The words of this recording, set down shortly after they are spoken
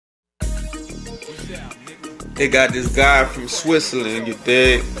They got this guy from Switzerland, you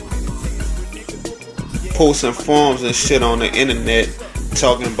dig, posting forums and shit on the internet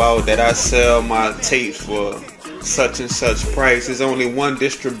talking about that I sell my tapes for such and such price. There's only one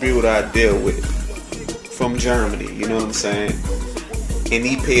distributor I deal with from Germany, you know what I'm saying? And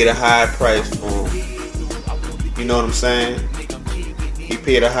he paid a high price for them. You know what I'm saying? He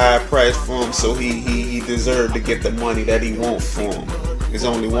paid a high price for him, so he deserved to get the money that he wants for him. There's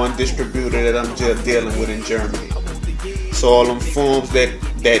only one distributor that I'm just dealing with in Germany. So all them forums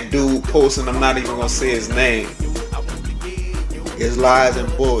that dude posting, I'm not even gonna say his name, is lies and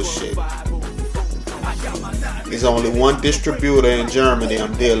bullshit. There's only one distributor in Germany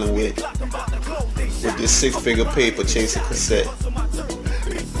I'm dealing with this 6-figure paper chasing cassette.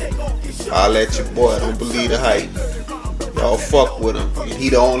 I'll let your boy, don't believe the hype. Y'all fuck with him, and he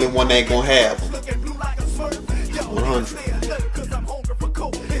the only one that ain't gonna have him. 100.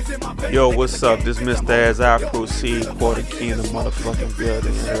 Yo, what's up? This Mr. As I Proceed, quarterkey in the motherfucking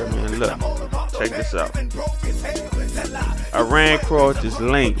building. You heard me? Look, check this out. I ran across this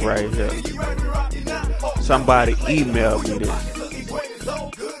link right here. Somebody emailed me this.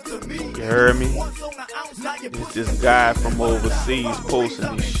 You heard me? It's this guy from overseas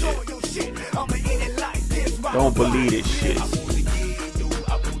posting this shit. Don't believe this shit.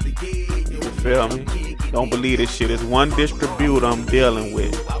 You feel me? Don't believe this shit. It's one distributor I'm dealing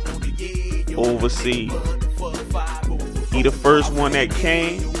with overseas. He the first one that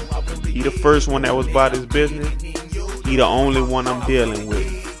came. He the first one that was about his business. He the only one I'm dealing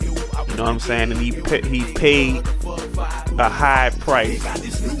with. You know what I'm saying? And he paid a high price,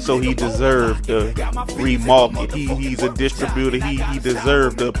 so he deserved to remarket. He's a distributor. He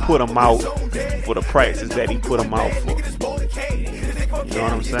deserved to put them out for the prices that he put them out for. You know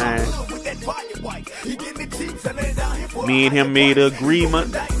what I'm saying? Me and him made an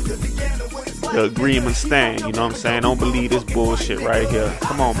agreement. The agreement stand. You know what I'm saying? Don't believe this bullshit right here.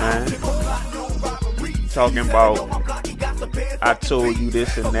 Come on, man. Talking about I told you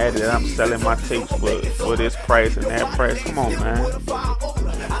this and that I'm selling my tapes for this price and that price. Come on, man.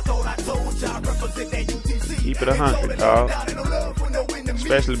 Keep it 100, dog.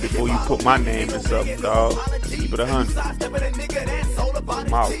 Especially before you put my name in something, dog. Keep it 100.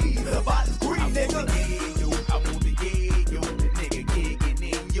 I'm out.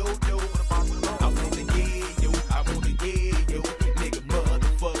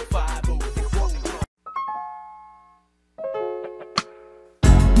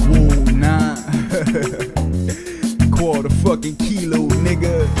 Quarter fucking kilo,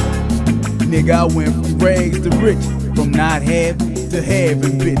 nigga. Nigga, I went from rags to riches, from not having to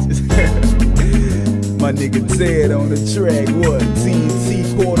having bitches. My nigga Ted on the track, what? TNT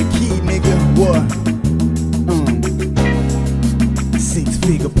quarterkey, nigga, what?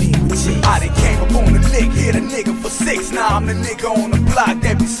 6-figure paper chase. I done came up on the lick, hit a nigga for 6. Now I'm the nigga on the block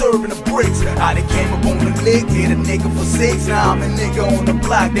that be serving the bricks. I done came up on the lick, hit a nigga for 6. Now I'm the nigga on the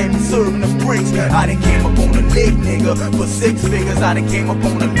block that be serving the bricks. I done came up on the lick, nigga, for 6 figures. I done came up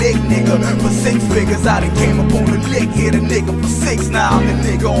on the lick, nigga, for 6 figures. I done came up on the lick, hit a nigga for 6. Now I'm the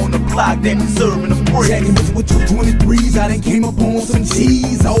nigga on the block that be serving the bricks. Jacking bitch with 223s, I done came up on some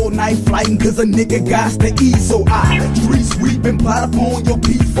cheese. All night flighting cause a nigga got to eat. So I street sweep and plot upon your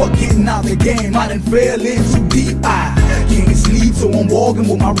beat. Fuck getting out the game, I done fell in too deep. I can't sleep, so I'm walking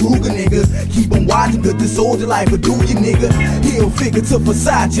with my Ruger, nigga. Keep on watching, cause this soldier life will do you, nigga. Heel figure to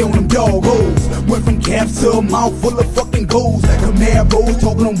Versace on them dog hoes. Went from caps to a mouth full of fucking goals. Camaros,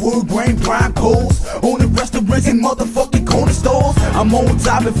 talking on wood grain, prime coals. On the restaurants and motherfucking corner stores. I'm on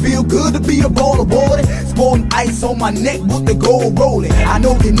top, it feel good to be a baller, boy. Sporting ice on my neck with the gold rolling. I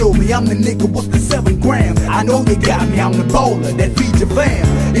know you know me, I'm the nigga with the 7 grams. I know you got me, I'm the baller that feed your fam.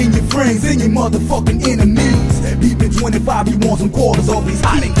 And your friends and your motherfucking enemies. Beat me 25, you want some quarters off these.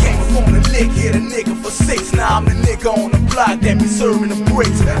 I done came up on the lick, hit a nigga for 6. Now I'm the nigga on the block that be serving the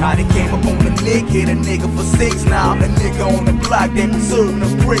bricks. I done came up on the lick, hit a nigga for 6. Now I'm the nigga on the block that be serving the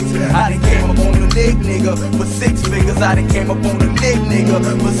bricks. I done came up on the lick, nigga, for 6 figures. I done came up on the lick, nigga,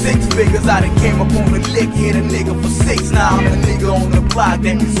 for 6 figures. I done came up on the lick, hit a nigga for 6. Now I'm the nigga on the block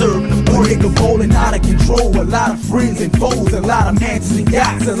that be serving the bricks. Nigga bowling out of control, a lot of friends and foes, a lot of mansions and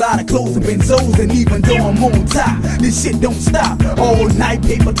yachts, a lot of clothes and benzos. And even though I'm on top, this shit don't stop. All night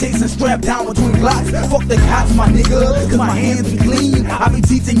paper chasing, strapped down between blocks. Fuck the cops, my nigga, cause my hands be clean. I be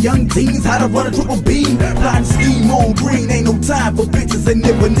teaching young teens how to run a triple beam. Plotting scheme on green, ain't no time for bitches. And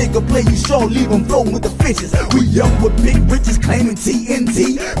if a nigga play you short, leave him floor home with the fishes. We young with big riches, claiming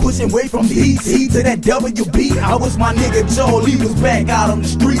TNT, pushing way from ET to that WB. I was my nigga Joel, he was back out on the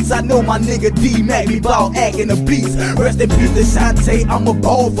streets. I know my nigga D-Mac be bout acting the beast. Rest in peace to Shantae, I'm a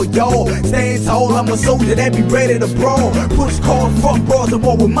ball for y'all. Staying tall, I'm a soldier that be ready to brawl. Push cars, fuck bros, and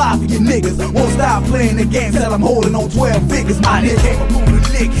war with mafia niggas. Won't stop playing the game till I'm holding on 12 figures. My nigga came up on the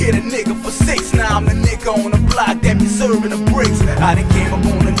lick, hit a nigga for 6. Now I'm the nigga on the block that be serving the bricks. I done came up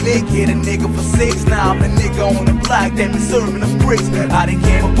on the lick, hit a nigga for 6. Now I'm the nigga on the block that be serving the bricks. I done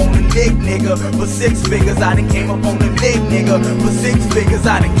came up on the lick, nigga, for 6 figures. I done came up on the lick, nigga, for 6 figures.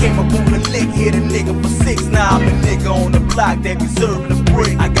 I done came up on the lick, hit a nigga for 6. Now I'm the nigga on the block that be serving the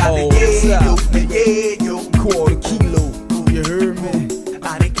bricks. I got the yeah, yo, quarter kilo, you heard me?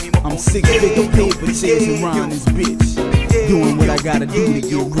 I'm 6-figure paper chasing around this bitch, doing what I gotta do to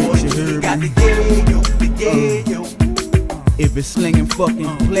get rich, you heard me? If it's slinging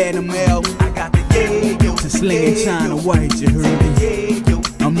fucking platinum L to slinging China white, you heard me?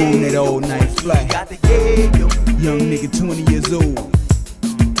 I'm on that all night flight. Young nigga 20 years old,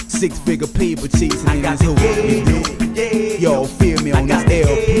 6-figure paper chasing in this hole, you do? Y'all feel me on this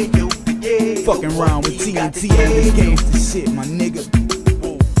LP? Fucking around with TNT on this gangsta shit, my nigga.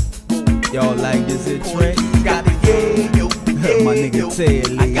 Y'all like this track? My nigga Ted,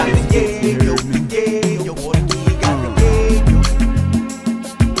 you heard me?